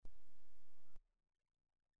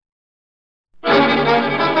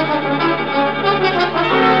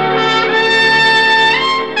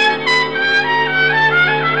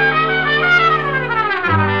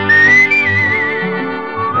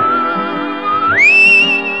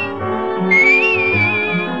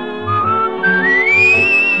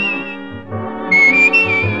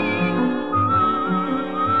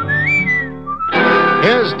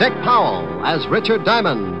Jack Powell as Richard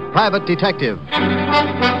Diamond, private detective.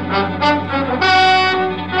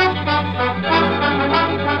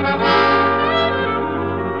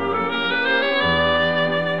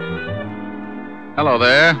 Hello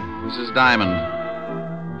there. This is Diamond.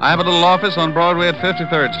 I have a little office on Broadway at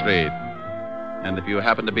 53rd Street. And if you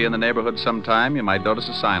happen to be in the neighborhood sometime, you might notice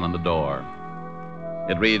a sign on the door.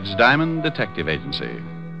 It reads Diamond Detective Agency.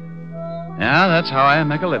 Yeah, that's how I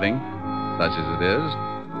make a living, such as it is.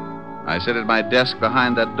 I sit at my desk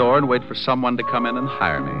behind that door and wait for someone to come in and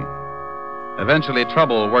hire me. Eventually,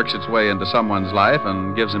 trouble works its way into someone's life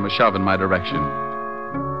and gives him a shove in my direction.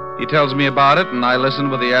 He tells me about it, and I listen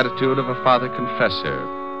with the attitude of a father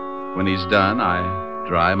confessor. When he's done, I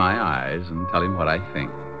dry my eyes and tell him what I think.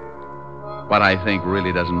 What I think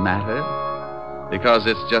really doesn't matter, because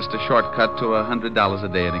it's just a shortcut to $100 a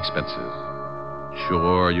day in expenses.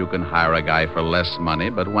 Sure, you can hire a guy for less money,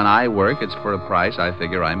 but when I work, it's for a price I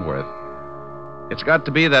figure I'm worth. It's got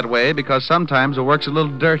to be that way because sometimes the work's a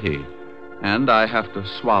little dirty, and I have to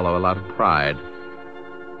swallow a lot of pride.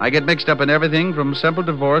 I get mixed up in everything from simple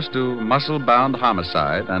divorce to muscle-bound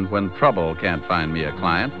homicide, and when trouble can't find me a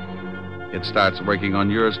client, it starts working on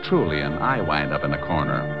yours truly, and I wind up in a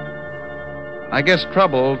corner. I guess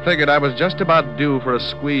trouble figured I was just about due for a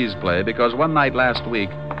squeeze play because one night last week,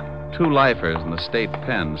 2 lifers in the state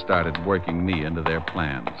pen started working me into their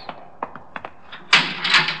plans.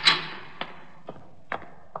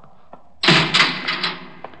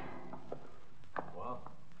 Well,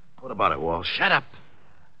 what about it, Walsh? Shut up.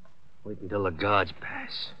 Wait until the guards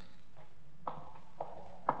pass.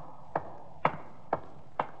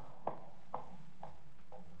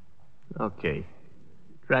 Okay.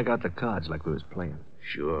 Drag out the cards like we was playing.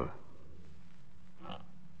 Sure.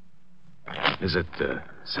 Is it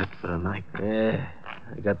set for the night? Yeah.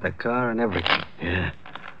 I got the car and everything. Yeah.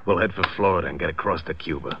 We'll head for Florida and get across to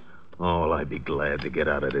Cuba. Oh, well, I'd be glad to get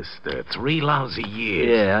out of this 3 lousy years.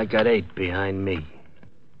 Yeah, I got 8 behind me.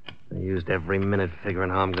 I used every minute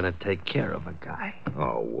figuring how I'm going to take care of a guy.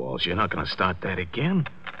 Oh, Walsh, you're not going to start that again?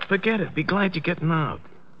 Forget it. Be glad you're getting out.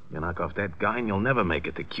 You knock off that guy and you'll never make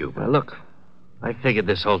it to Cuba. Now, look, I figured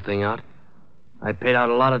this whole thing out. I paid out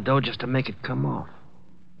a lot of dough just to make it come off.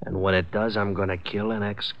 And when it does, I'm going to kill an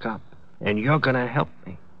ex-cop. And you're going to help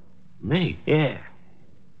me. Me? Yeah.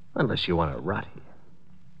 Unless you want to rot here.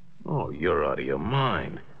 Oh, you're out of your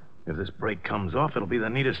mind. If this break comes off, it'll be the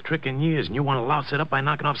neatest trick in years, and you want to louse it up by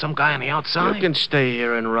knocking off some guy on the outside? You can stay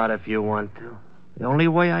here and rot if you want to. The only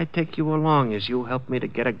way I take you along is you help me to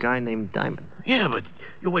get a guy named Diamond. Yeah, but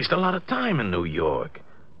you waste a lot of time in New York.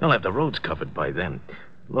 They'll have the roads covered by then.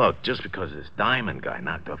 Look, just because this Diamond guy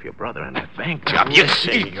knocked off your brother and that bank job,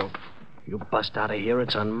 You bust out of here,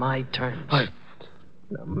 it's on my terms.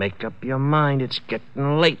 Now make up your mind, it's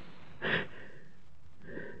getting late.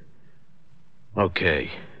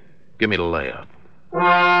 Okay. Give me the layout.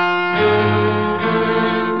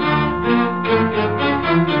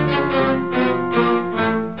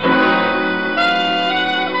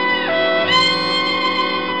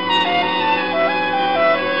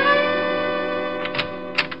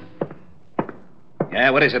 Yeah,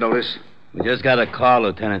 what is it, Otis? We just got a call,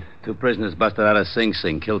 Lieutenant. 2 prisoners busted out of Sing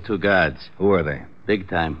Sing, killed 2 guards. Who are they? Big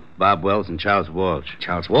time. Bob Wells and Charles Walsh.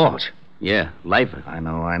 Charles Walsh? Yeah, lifer. I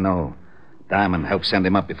know. Diamond helped send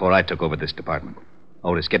him up before I took over this department.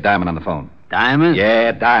 Otis, get Diamond on the phone. Diamond?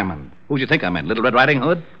 Yeah, Diamond. Who'd you think I meant? Little Red Riding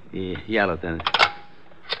Hood? Yeah, Lieutenant.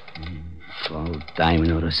 Oh,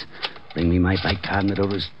 Diamond, Otis. Bring me my bicarbonate,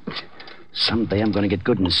 Otis. Someday I'm going to get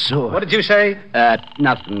good and sore. What did you say?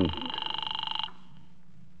 Nothing.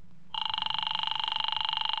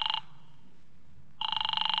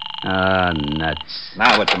 Nuts.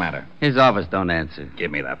 Now what's the matter? His office don't answer.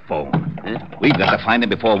 Give me that phone. Huh? We've got to find him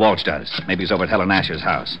before Walsh does. Maybe he's over at Helen Asher's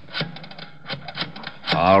house.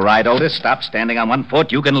 All right, Otis, stop standing on one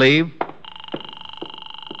foot. You can leave.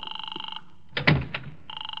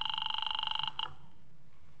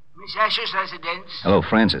 Miss Asher's residence? Hello,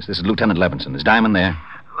 Francis. This is Lieutenant Levinson. Is Diamond there?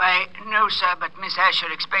 Why, no, sir, but Miss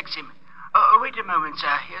Asher expects him. Oh, wait a moment,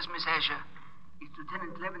 sir. Here's Miss Asher. It's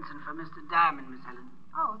Lieutenant Levinson for Mr. Diamond, Miss Helen.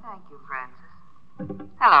 Oh, thank you, Francis.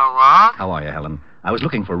 Hello, Walt. How are you, Helen? I was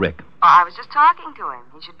looking for Rick. Oh, I was just talking to him.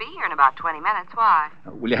 He should be here in about 20 minutes. Why?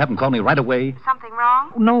 Will you have him call me right away? Something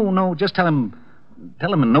wrong? No. Just tell him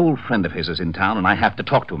an old friend of his is in town, and I have to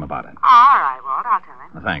talk to him about it. Oh, all right, Walt. I'll tell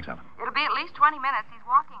him. Thanks, Helen. It'll be at least 20 minutes. He's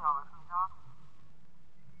walking over from his office.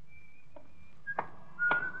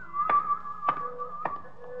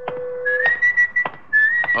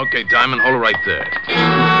 Okay, Diamond, hold it right there.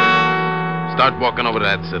 Start walking over to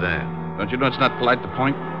that sedan. Don't you know it's not polite to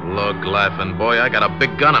point? Look, laughing boy, I got a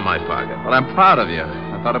big gun in my pocket. But I'm proud of you.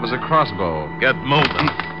 I thought it was a crossbow. Get moving.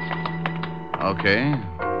 Okay.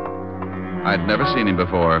 I'd never seen him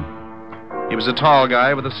before. He was a tall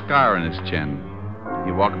guy with a scar on his chin.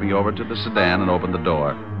 He walked me over to the sedan and opened the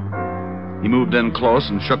door. He moved in close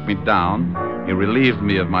and shook me down. He relieved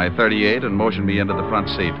me of my .38 and motioned me into the front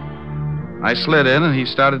seat. I slid in and he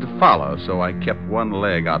started to follow, so I kept one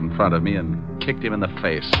leg out in front of me and kicked him in the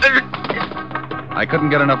face. I couldn't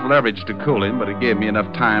get enough leverage to cool him, but it gave me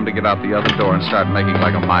enough time to get out the other door and start making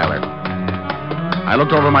like a miler. I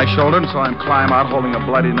looked over my shoulder and saw him climb out holding a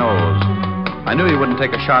bloody nose. I knew he wouldn't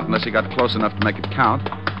take a shot unless he got close enough to make it count.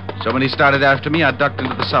 So when he started after me, I ducked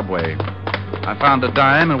into the subway. I found a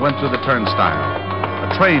dime and went through the turnstile.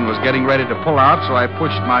 A train was getting ready to pull out, so I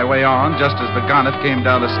pushed my way on just as the gonnet came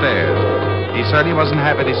down the stairs. He said he wasn't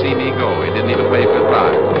happy to see me go. He didn't even wave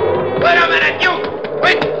goodbye. Wait a minute, you!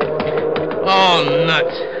 Wait! Oh,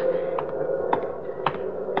 nuts.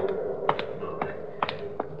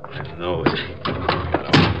 My nose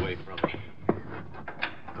got away from me.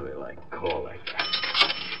 What do I call that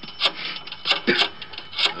guy?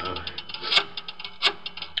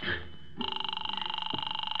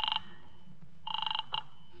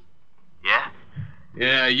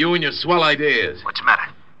 Yeah, you and your swell ideas. What's the matter?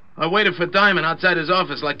 I waited for Diamond outside his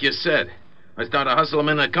office like you said. I started to hustle him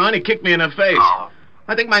in the car and he kicked me in the face. Oh.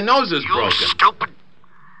 I think my nose is You broken. stupid.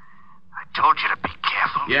 I told you to be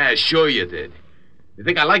careful. Yeah, sure you did. You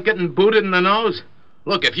think I like getting booted in the nose?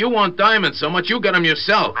 Look, if you want Diamond so much, you get him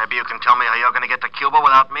yourself. Maybe you can tell me how you're going to get to Cuba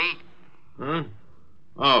without me? Huh?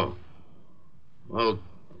 Oh. Well,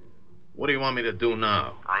 what do you want me to do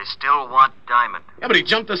now? I still want Diamond. Yeah, but he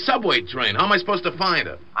jumped the subway train. How am I supposed to find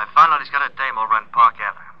her? I found out he's got a dame over on Park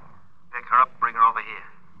Avenue. Pick her up, bring her over here.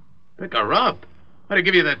 Pick her up? I'd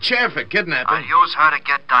give you the chair for kidnapping. I'll use her to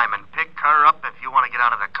get Diamond. Pick her up if you want to get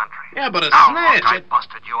out of the country. Yeah, but a Now, snitch. look, I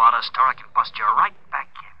busted you out of the store. I can bust you right back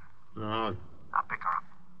in. Oh, Now, pick her up.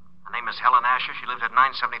 Her name is Helen Asher. She lives at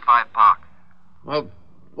 975 Park. well,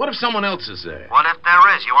 what if someone else is there? What if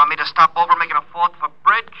there is? You want me to stop over making a fourth for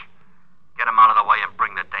Bridge? Get him out of the way and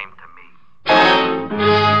bring the dame to me.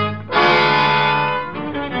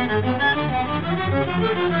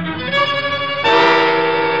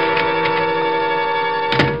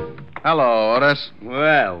 Hello, Otis.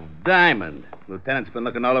 Well, Diamond. Lieutenant's been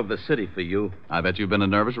looking all over the city for you. I bet you've been a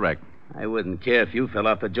nervous wreck. I wouldn't care if you fell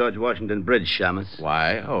off the George Washington Bridge, Shamus.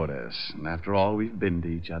 Why, Otis? And after all, we've been to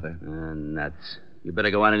each other. Nuts. You better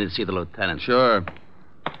go on in and see the lieutenant. Sure.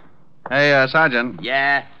 Hey, Sergeant.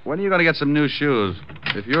 Yeah? When are you going to get some new shoes?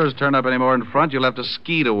 If yours turn up any more in front, you'll have to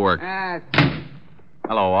ski to work.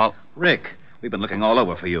 Hello, Walt. Rick, we've been looking all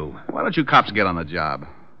over for you. Why don't you cops get on the job?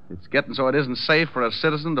 It's getting so it isn't safe for a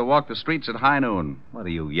citizen to walk the streets at high noon. What are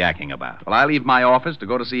you yakking about? Well, I leave my office to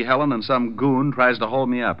go to see Helen, and some goon tries to hold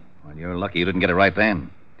me up. Well, you're lucky you didn't get it right then.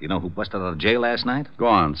 Do you know who busted out of jail last night? Go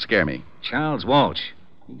on, scare me. Charles Walsh.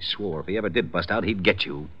 He swore if he ever did bust out, he'd get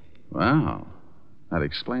you. Wow. That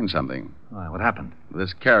explains something. Why, what happened?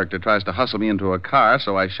 This character tries to hustle me into a car,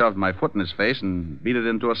 so I shoved my foot in his face and beat it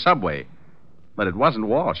into a subway. But it wasn't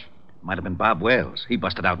Walsh. Might have been Bob Wells. He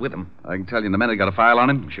busted out with him. I can tell you in a minute. Got a file on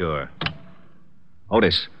him? Sure.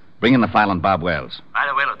 Otis, bring in the file on Bob Wells. Right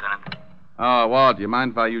away, Lieutenant. Oh, Walt, do you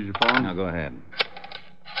mind if I use your phone? Now, go ahead.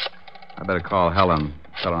 I better call Helen.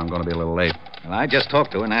 Tell her I'm going to be a little late. Well, I just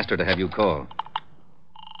talked to her and asked her to have you call.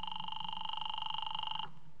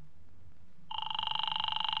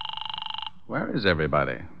 Where is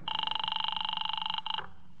everybody?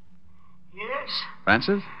 Yes?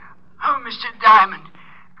 Francis? Oh, Mr. Diamond.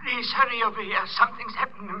 Please hurry over here. Something's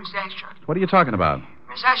happened to Miss Asher. What are you talking about?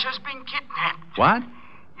 Miss Asher's been kidnapped. What?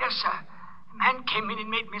 Yes, sir. A man came in and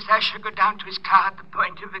made Miss Asher go down to his car at the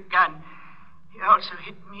point of a gun. He also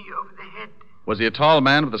hit me over the head. Was he a tall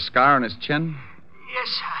man with a scar on his chin? Yes,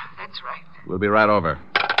 sir. That's right. We'll be right over.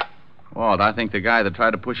 Walt, I think the guy that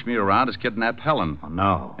tried to push me around has kidnapped Helen. Oh,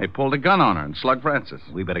 no. They pulled a gun on her and slugged Francis.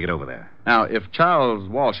 We better get over there. Now, if Charles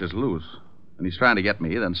Walsh is loose and he's trying to get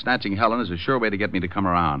me, then snatching Helen is a sure way to get me to come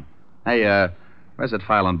around. Hey, where's that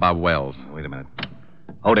file on Bob Wells? Wait a minute.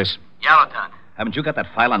 Otis, Yeah, Lieutenant. haven't you got that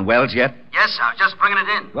file on Wells yet? Yes, sir. Just bringing it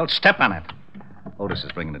in. Well, step on it. Otis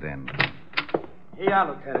is bringing it in. Yeah,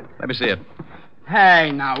 Lieutenant. Let me see it.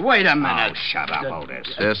 Hey, now, wait a minute. Oh, shut up,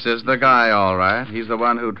 Otis. This is the guy, all right. He's the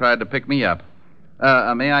one who tried to pick me up.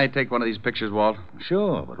 May I take one of these pictures, Walt?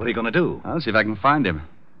 Sure, but what are you going to do? I'll see if I can find him.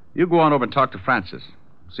 You go on over and talk to Francis.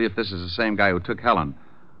 See if this is the same guy who took Helen.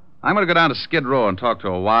 I'm going to go down to Skid Row and talk to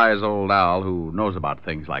a wise old owl who knows about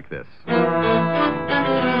things like this.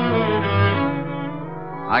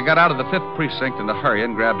 I got out of the 5th Precinct in a hurry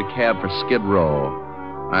and grabbed a cab for Skid Row.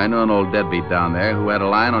 I knew an old deadbeat down there who had a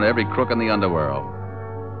line on every crook in the underworld.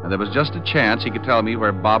 And there was just a chance he could tell me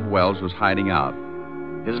where Bob Wells was hiding out.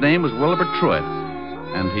 His name was Wilbur Truitt,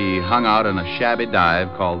 and he hung out in a shabby dive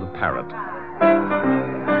called the Parrot.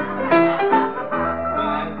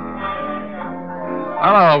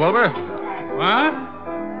 Hello, Wilbur. What?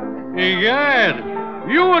 Egad,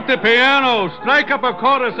 you at the piano, strike up a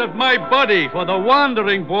chorus of My Buddy, for the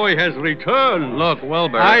wandering boy has returned. Look,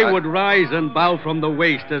 Wilbur. I would rise and bow from the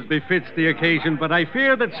waist as befits the occasion, but I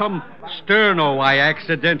fear that some sterno I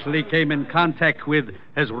accidentally came in contact with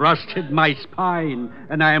has rusted my spine,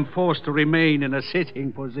 and I am forced to remain in a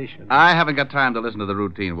sitting position. I haven't got time to listen to the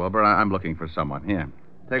routine, Wilbur. I'm looking for someone. Here,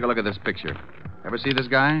 take a look at this picture. Ever see this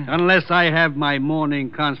guy? Unless I have my morning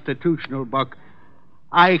constitutional, Buck,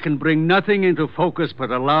 I can bring nothing into focus but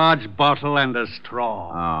a large bottle and a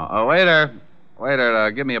straw. Oh, waiter.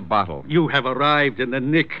 Waiter, give me a bottle. You have arrived in the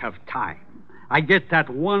nick of time. I get that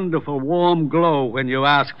wonderful warm glow when you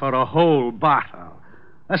ask for a whole bottle.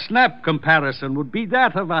 A snap comparison would be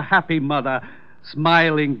that of a happy mother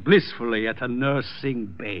smiling blissfully at a nursing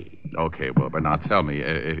babe. Okay, Wilbur, now tell me,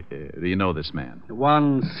 do you know this man?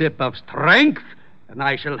 One sip of strength, and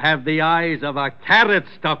I shall have the eyes of a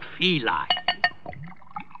carrot-stuffed feline.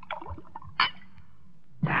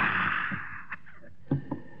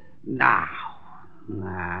 Now,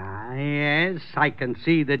 yes, I can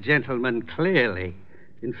see the gentleman clearly.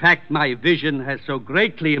 In fact, my vision has so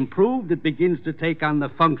greatly improved it begins to take on the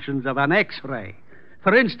functions of an X-ray.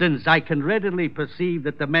 For instance, I can readily perceive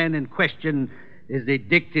that the man in question is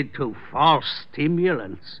addicted to false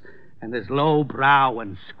stimulants, and his low brow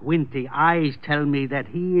and squinty eyes tell me that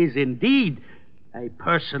he is indeed a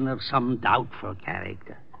person of some doubtful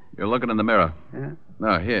character. You're looking in the mirror. Yeah?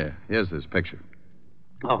 No, here's this picture.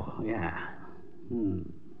 Oh, yeah.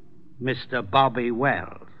 Mr. Bobby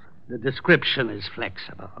Wells. The description is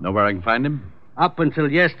flexible. Know where I can find him? Up until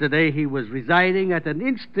yesterday, he was residing at an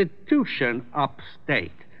institution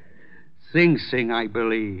upstate. Sing Sing, I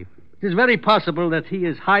believe. It is very possible that he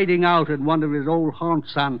is hiding out in one of his old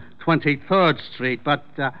haunts on 23rd Street, but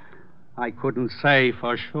I couldn't say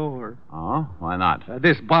for sure. Oh, why not?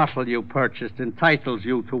 This bottle you purchased entitles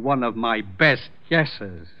you to one of my best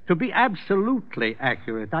guesses. To be absolutely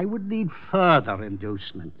accurate, I would need further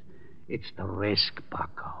inducement. It's the risk,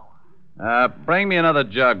 bucko. Bring me another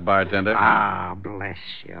jug, bartender. Ah, bless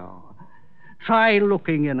you. Try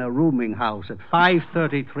looking in a rooming house at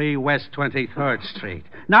 533 West 23rd Street.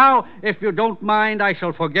 Now, if you don't mind, I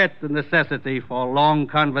shall forget the necessity for long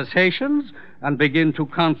conversations and begin to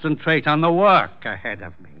concentrate on the work ahead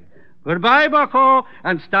of me. Goodbye, bucko,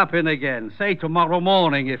 and stop in again. Say tomorrow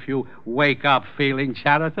morning if you wake up feeling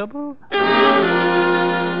charitable.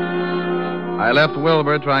 I left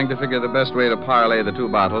Wilbur trying to figure the best way to parlay the two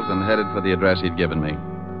bottles and headed for the address he'd given me.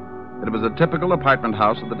 It was a typical apartment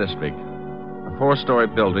house of the district, a 4-story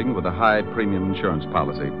building with a high premium insurance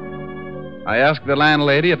policy. I asked the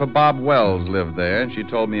landlady if a Bob Wells lived there, and she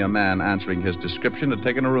told me a man answering his description had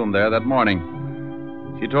taken a room there that morning.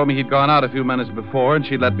 She told me he'd gone out a few minutes before, and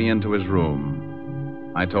she'd let me into his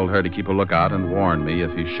room. I told her to keep a lookout and warn me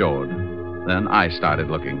if he showed. Then I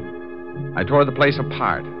started looking. I tore the place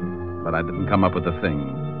apart, but I didn't come up with a thing.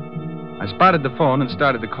 I spotted the phone and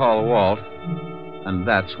started to call Walt, and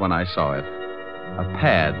that's when I saw it. A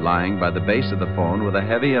pad lying by the base of the phone with a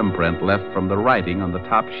heavy imprint left from the writing on the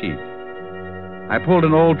top sheet. I pulled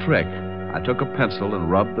an old trick. I took a pencil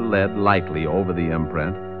and rubbed the lead lightly over the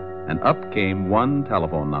imprint, and up came one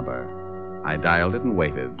telephone number. I dialed it and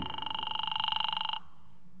waited.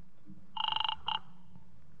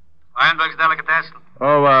 Weinberg's Delicatessen.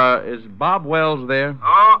 Oh, is Bob Wells there?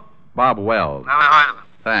 Oh? Bob Wells. Never heard of him.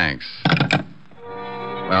 Thanks.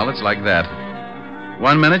 Well, it's like that.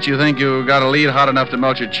 1 minute you think you got a lead hot enough to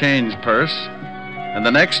melt your change purse, and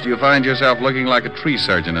the next you find yourself looking like a tree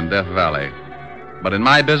surgeon in Death Valley. But in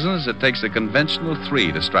my business, it takes a conventional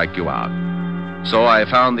 3 to strike you out. So I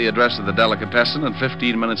found the address of the delicatessen, and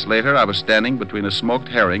 15 minutes later, I was standing between a smoked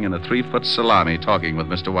herring and a 3-foot salami talking with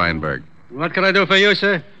Mr. Weinberg. What can I do for you,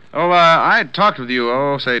 sir? Oh, I talked with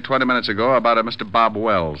you, say 20 minutes ago about a Mr. Bob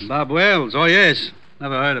Wells. Bob Wells? Oh, yes.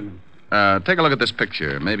 Never heard of him. Take a look at this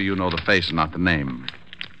picture. Maybe you know the face and not the name.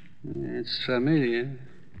 It's familiar.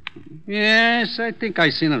 Yes, I think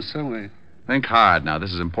I've seen him somewhere. Think hard now.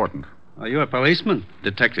 This is important. Are you a policeman?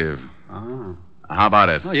 Detective. Oh. How about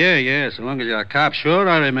it? Oh, yeah. So long as you're a cop, sure,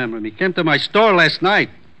 I remember him. He came to my store last night.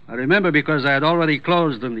 I remember because I had already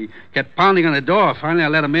closed and he kept pounding on the door. Finally, I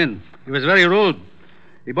let him in. He was very rude.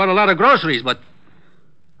 He bought a lot of groceries, but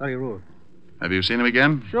very rude. Have you seen him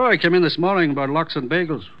again? Sure, he came in this morning about lox and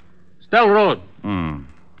bagels. Still rude.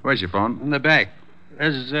 Where's your phone? In the back.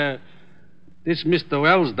 Has this Mr.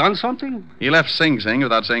 Wells done something? He left Sing Sing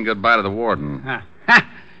without saying goodbye to the warden. Ha!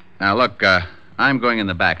 Now, look, I'm going in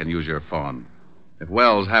the back and use your phone. If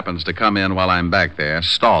Wells happens to come in while I'm back there,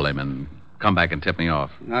 stall him and come back and tip me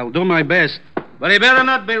off. I'll do my best. But he better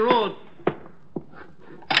not be rude.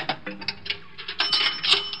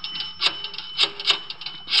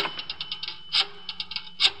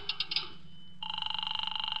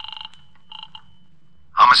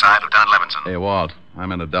 Homicide, Lieutenant Levinson. Hey, Walt,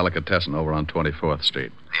 I'm in a delicatessen over on 24th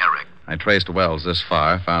Street. Yeah, Rick. I traced Wells this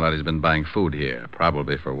far, found out he's been buying food here,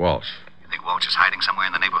 probably for Walsh. You think Walsh is hiding somewhere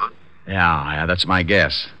in the neighborhood? Yeah, that's my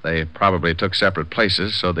guess. They probably took separate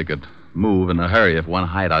places so they could move in a hurry if one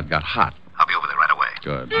hideout got hot. I'll be over there right away.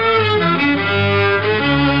 Good.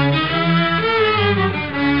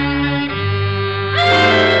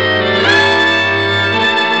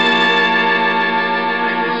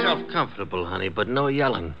 Make yourself comfortable, honey, but no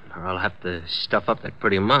yelling, or I'll have to stuff up that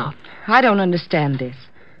pretty mouth. I don't understand this.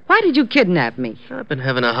 Why did you kidnap me? I've been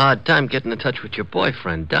having a hard time getting in touch with your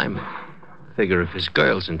boyfriend, Diamond. Figure if his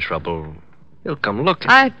girl's in trouble, he'll come looking.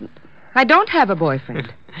 I don't have a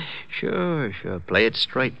boyfriend. Sure. Play it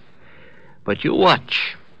straight. But you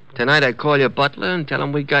watch. Tonight I call your butler and tell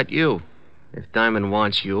him we got you. If Diamond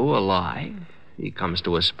wants you alive, he comes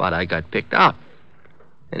to a spot I got picked out.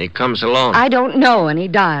 And he comes alone. I don't know any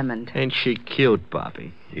Diamond. Ain't she cute,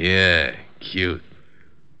 Bobby? Yeah, cute.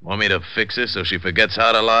 Want me to fix her so she forgets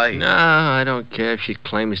how to lie? No, I don't care if she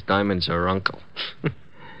claims Diamond's her uncle.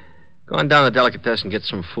 Go on down to the delicatessen and get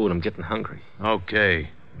some food. I'm getting hungry. Okay.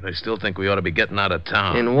 But I still think we ought to be getting out of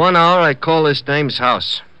town. In 1 hour, I call this dame's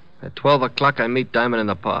house. At 12 o'clock, I meet Diamond in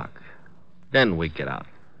the park. Then we get out.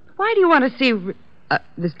 Why do you want to see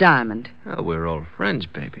this Diamond? Oh, we're old friends,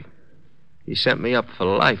 baby. He sent me up for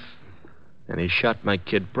life. And he shot my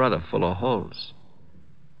kid brother full of holes.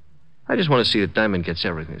 I just want to see that Diamond gets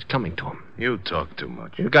everything that's coming to him. You talk too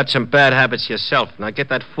much. You've got some bad habits yourself. Now get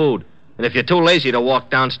that food. And if you're too lazy to walk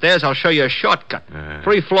downstairs, I'll show you a shortcut.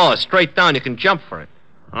 3 floors, straight down. You can jump for it.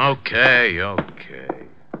 Okay.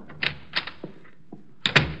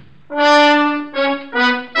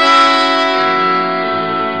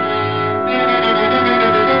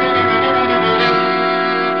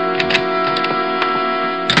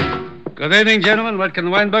 Good evening, gentlemen. What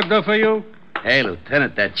can Weinberg do for you? Hey,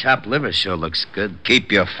 Lieutenant, that chopped liver sure looks good.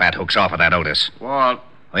 Keep your fat hooks off of that Otis. Walt,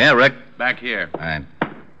 Oh, yeah, Rick? back here. All right.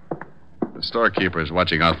 The storekeeper is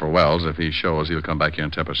watching out for Wells. If he shows, he'll come back here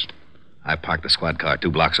and tip us. I parked the squad car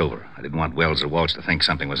 2 blocks over. I didn't want Wells or Walsh to think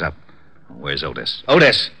something was up. Where's Otis?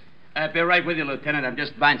 Otis! I'll be right with you, Lieutenant. I'm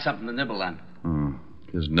just buying something to nibble on.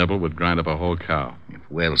 His nibble would grind up a whole cow. If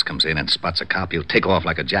Wells comes in and spots a cop, he'll take off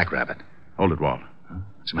like a jackrabbit. Hold it, Walt.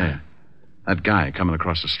 What's the matter? That guy coming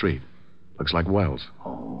across the street. Looks like Wells.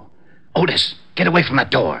 Oh. Otis, get away from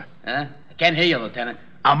that door. Huh? I can't hear you, Lieutenant.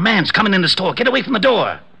 A man's coming in the store. Get away from the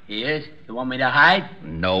door. He is? You want me to hide?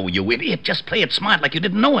 No, you idiot. Just play it smart like you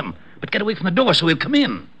didn't know him. But get away from the door so he'll come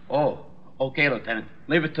in. Oh, okay, Lieutenant.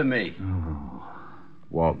 Leave it to me.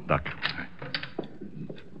 Walt, duck.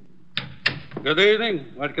 Good evening.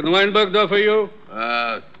 What can Weinberg do for you?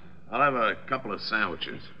 I'll have a couple of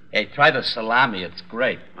sandwiches. Hey, try the salami. It's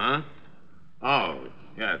great. Huh? Oh,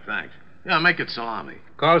 yeah, thanks. Yeah, make it salami.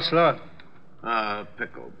 Coleslaw.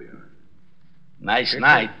 Pickle beer. Nice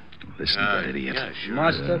night. Listen to that idiot. Yeah, sure.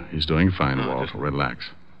 Mustard. He's doing fine, Walt. Relax.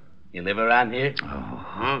 You live around here?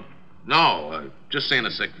 Huh? No, just seeing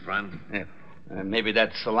a sick friend. Yeah. Maybe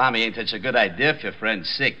that salami ain't such a good idea if your friend's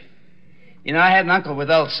sick. You know, I had an uncle with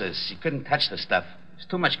ulcers. He couldn't touch the stuff. It's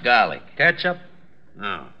too much garlic. Ketchup.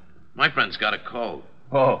 No. My friend's got a cold.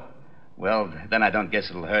 Oh, well, then I don't guess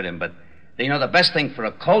it'll hurt him. But, you know, the best thing for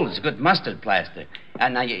a cold is a good mustard plaster.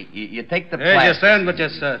 And now you take the Here's your plaster.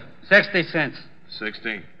 sandwiches, sir. 60 cents.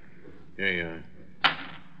 60? Yeah.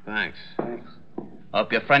 Thanks.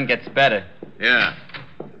 Hope your friend gets better. Yeah.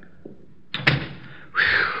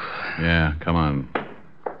 Yeah, come on.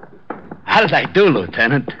 How did I do,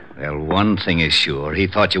 Lieutenant? Well, one thing is sure. He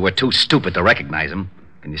thought you were too stupid to recognize him.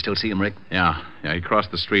 Can you still see him, Rick? Yeah, he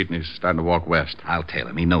crossed the street and he's starting to walk west. I'll tell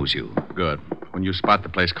him. He knows you. Good. When you spot the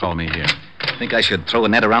place, call me here. Think I should throw a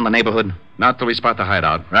net around the neighborhood? Not till we spot the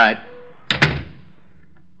hideout. Right.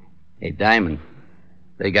 Hey, Diamond,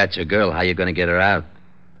 they got your girl. How you going to get her out?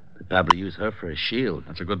 They'd probably use her for a shield.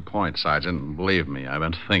 That's a good point, Sergeant. And believe me, I've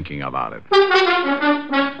been thinking about it.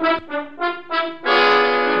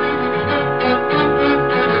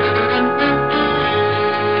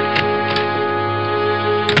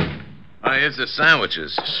 Here's the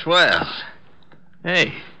sandwiches. Swell.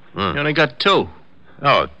 Hey, you only got 2.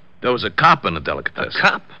 Oh, there was a cop in the delicatessen. A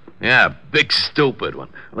cop? Yeah, big stupid one.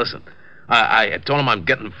 Listen, I told him I'm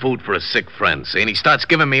getting food for a sick friend, see? And he starts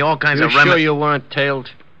giving me all kinds of You sure you weren't tailed?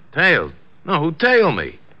 Tailed? No, who tailed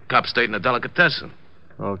me? Cop stayed in a delicatessen.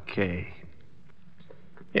 Okay.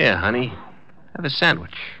 Here, honey. Have a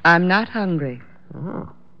sandwich. I'm not hungry. Oh.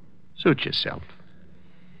 Suit yourself.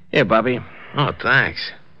 Here, Bobby. Oh,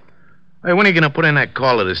 thanks. Hey, when are you going to put in that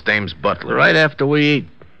call to this dame's butler? Right after we eat.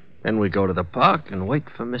 Then we go to the park and wait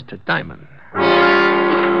for Mr. Diamond.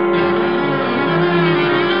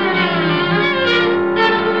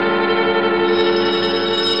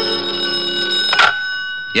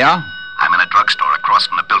 Yeah? I'm in a drugstore across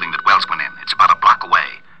from the building that Wells went in. It's about a block away.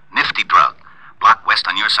 Nifty drug. Block west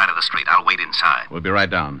on your side of the street. I'll wait inside. We'll be right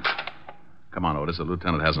down. Come on, Otis. The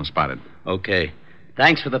lieutenant hasn't spotted. Okay.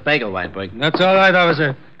 Thanks for the bagel, Weinberg. That's all right,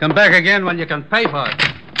 officer. Come back again when you can pay for it.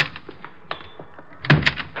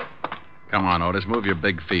 Come on, Otis. Move your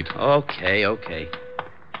big feet. Okay.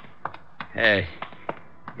 Hey,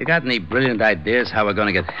 you got any brilliant ideas how we're going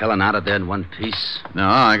to get Helen out of there in one piece? No,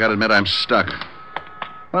 I gotta admit I'm stuck.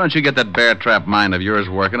 Why don't you get that bear trap mind of yours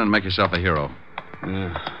working and make yourself a hero?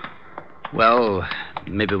 Well,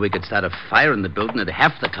 maybe we could start a fire in the building. It'd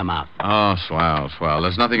have to come out. Oh, swell.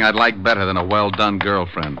 There's nothing I'd like better than a well-done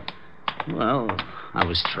girlfriend. Well, I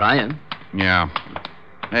was trying. Yeah.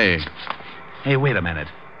 Hey, wait a minute.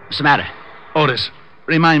 What's the matter? Otis,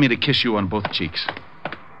 remind me to kiss you on both cheeks.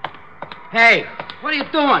 Hey, what are you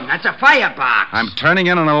doing? That's a firebox. I'm turning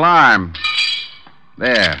in an alarm.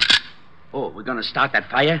 There. Oh, we're going to start that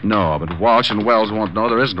fire? No, but Walsh and Wells won't know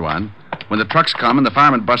there isn't one. When the trucks come and the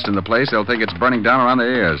firemen bust in the place, they'll think it's burning down around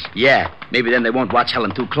their ears. Yeah, maybe then they won't watch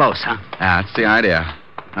Helen too close, huh? That's the idea.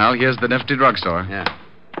 Well, here's the nifty drugstore. Yeah.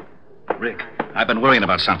 Rick, I've been worrying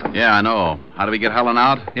about something. Yeah, I know. How do we get Helen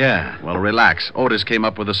out? Yeah. Well, relax. Otis came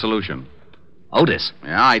up with a solution. Otis?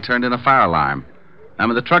 Yeah, I turned in a fire alarm. And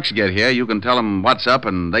when the trucks get here, you can tell them what's up,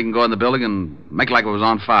 and they can go in the building and make like it was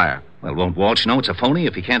on fire. Well, won't Walsh know it's a phony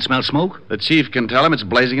if he can't smell smoke? The chief can tell him it's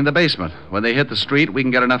blazing in the basement. When they hit the street, we can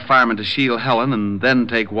get enough firemen to shield Helen and then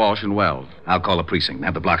take Walsh and Wells. I'll call the precinct and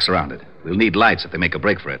have the block surrounded. We'll need lights if they make a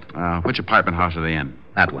break for it. Which apartment house are they in?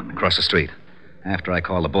 That one, across the street. After I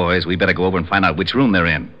call the boys, we better go over and find out which room they're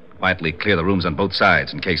in. Quietly clear the rooms on both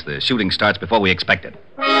sides in case the shooting starts before we expect it.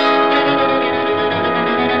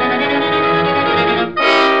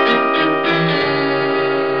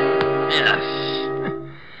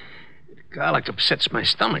 Garlic upsets my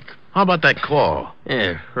stomach. How about that call?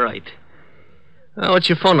 Yeah, right. What's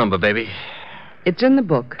your phone number, baby? It's in the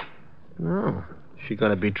book. Oh, she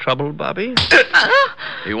gonna be trouble, Bobby?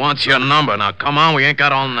 He wants your number. Now, come on, we ain't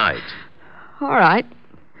got all night. All right.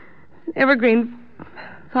 Evergreen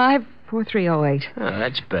 54308. Oh,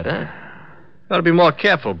 that's better. Gotta be more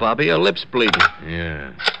careful, Bobby. Your lip's bleeding.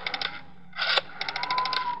 Yeah.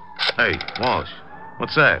 Hey, Walsh,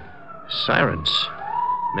 what's that? Sirens.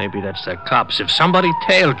 Maybe that's the cops. If somebody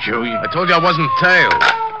tailed you, I told you I wasn't tailed.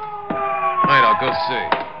 Wait, I'll go see.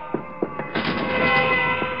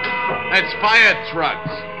 It's fire trucks.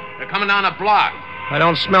 They're coming down a block. I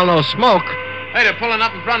don't smell no smoke. Hey, they're pulling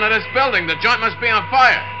up in front of this building. The joint must be on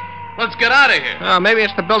fire. Let's get out of here. Maybe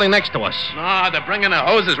it's the building next to us. No, they're bringing their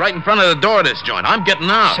hoses right in front of the door of this joint. I'm getting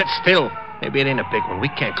out. Sit still. Maybe it ain't a big one. We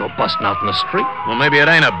can't go busting out in the street. Well, maybe it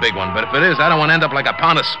ain't a big one, but if it is, I don't want to end up like a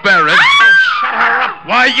pound of spare ribs. Shut her up.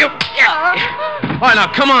 Why, you... All right, now,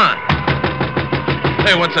 come on.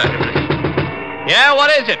 Hey, what's that? Yeah, what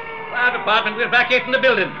is it? Fire department, we're evacuating the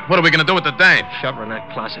building. What are we going to do with the dame? Shove her in that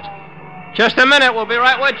closet. Just a minute. We'll be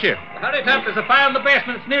right with you. Hurry up. There's a fire in the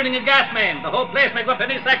basement. It's nearing a gas main. The whole place may go up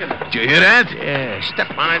any second. Did you hear that? Yeah, step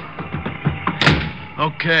on it.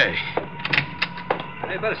 Okay.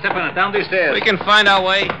 Hey, better step on it down these stairs. We can find our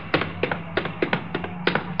way.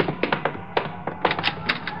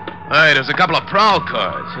 Hey, there's a couple of prowl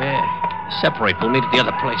cars. Yeah. Separate. We'll meet at the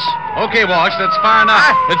other place. Okay, Walsh, that's far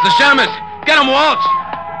enough. It's the Shamus. Get him, Walsh.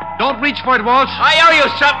 Don't reach for it, Walsh. I owe you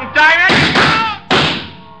something, Diamond.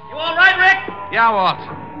 You all right, Rick? Yeah, Walt.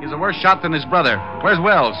 He's a worse shot than his brother. Where's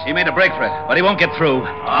Wells? He made a break for it, but he won't get through.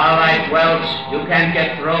 All right, Wells. You can't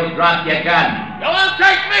get through. Drop your gun. You won't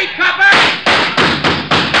take me, copper!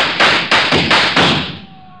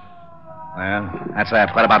 Well, that's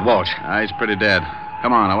that. What about Walsh? He's pretty dead.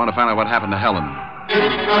 Come on, I want to find out what happened to Helen.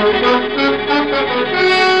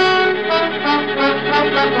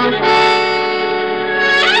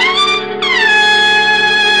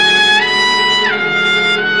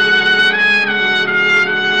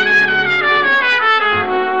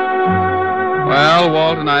 Well,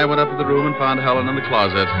 Walt and I went up to the room and found Helen in the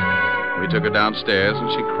closet. We took her downstairs, and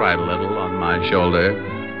she cried a little on my shoulder.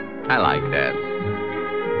 I like that.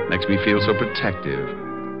 Makes me feel so protective.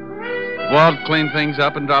 Walt cleaned things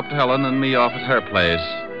up and dropped Helen and me off at her place.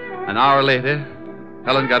 An hour later,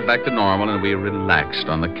 Helen got back to normal, and we relaxed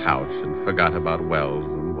on the couch and forgot about Wells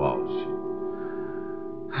and Walsh.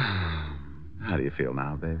 How do you feel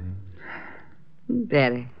now, baby?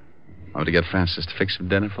 Better. Want me to get Francis to fix some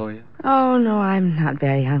dinner for you? Oh, no, I'm not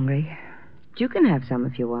very hungry. You can have some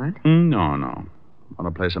if you want. No. Want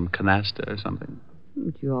to play some canasta or something?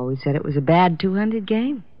 But you always said it was a bad 200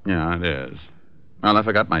 game. Yeah, it is. Well, I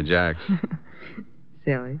forgot my jack.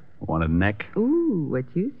 Silly. Want a neck? Ooh, what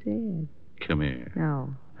you said. Come here.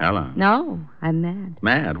 No. Helen? No, I'm mad.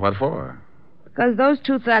 Mad? What for? Because those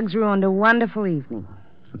two thugs ruined a wonderful evening.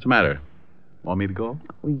 What's the matter? Want me to go?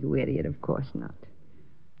 Oh, you idiot, of course not.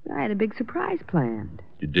 I had a big surprise planned.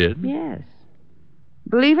 You did? Yes.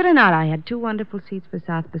 Believe it or not, I had 2 wonderful seats for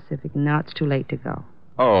South Pacific, and now it's too late to go.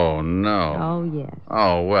 Oh, no. Oh, yes.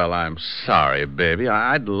 Oh, well, I'm sorry, baby.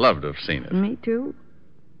 I'd love to have seen it. Me too.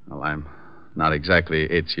 Well, I'm not exactly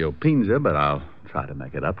Ezio Pinza, but I'll try to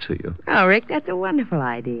make it up to you. Oh, Rick, that's a wonderful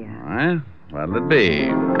idea. All right. What'll it be?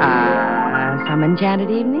 Some enchanted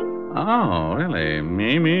evening? Oh, really?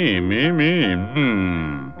 Me.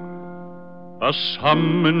 A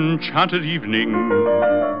some enchanted evening.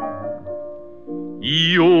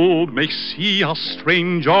 You may see a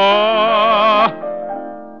stranger.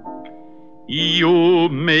 You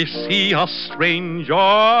may see a stranger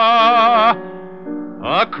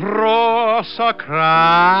across a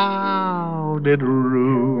crowded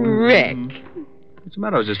room. Rick. What's the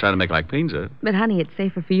matter? I was just trying to make like Pinza. But, honey, it's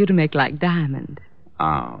safer for you to make like Diamond.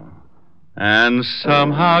 Oh. And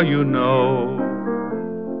somehow you know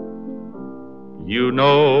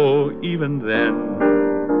even then,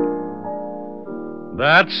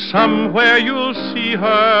 that somewhere you'll see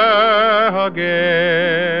her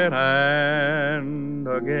again and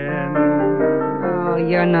again. Oh,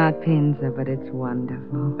 you're not Pinza, but it's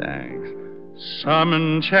wonderful. Thanks. Some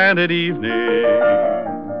enchanted evening,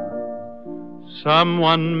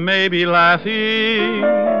 someone may be laughing.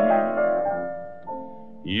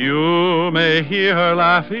 You may hear her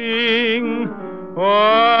laughing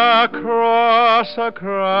across a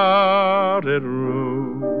crowded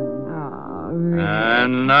room. Oh, Rick.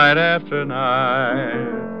 And night after night,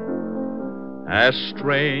 as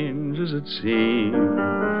strange as it seems,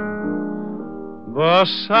 the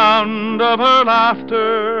sound of her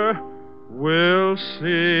laughter will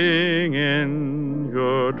sing in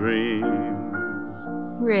your dreams.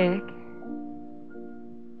 Rick.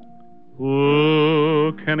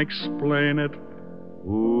 Who can explain it?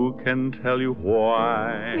 Who can tell you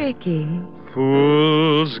why? Ricky.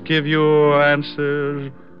 Fools give you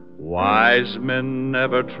answers wise men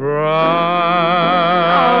never try.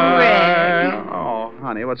 Oh, Rick. Oh,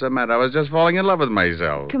 honey, what's the matter? I was just falling in love with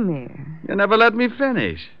myself. Come here. You never let me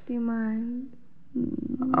finish. Do you mind?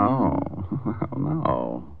 Oh,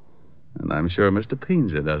 no. And I'm sure Mr.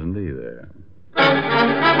 Pinza doesn't either.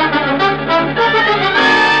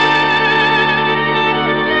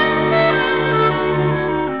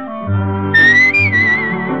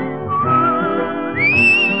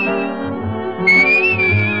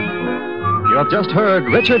 You have just heard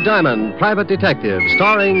Richard Diamond, Private Detective,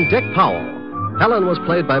 starring Dick Powell. Helen was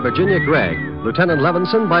played by Virginia Gregg, Lieutenant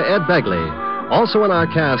Levinson by Ed Begley. Also in our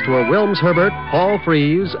cast were Wilms Herbert, Paul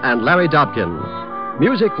Frees, and Larry Dobkin.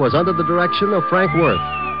 Music was under the direction of Frank Worth.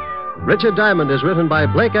 Richard Diamond is written by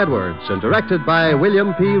Blake Edwards and directed by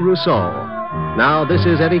William P. Rousseau. Now, this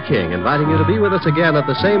is Eddie King inviting you to be with us again at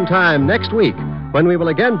the same time next week when we will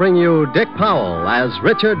again bring you Dick Powell as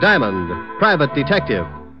Richard Diamond, Private Detective.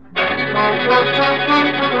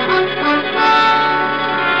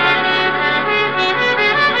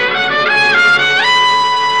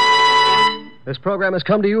 This program has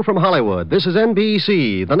come to you from Hollywood. This is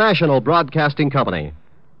NBC, the national broadcasting company.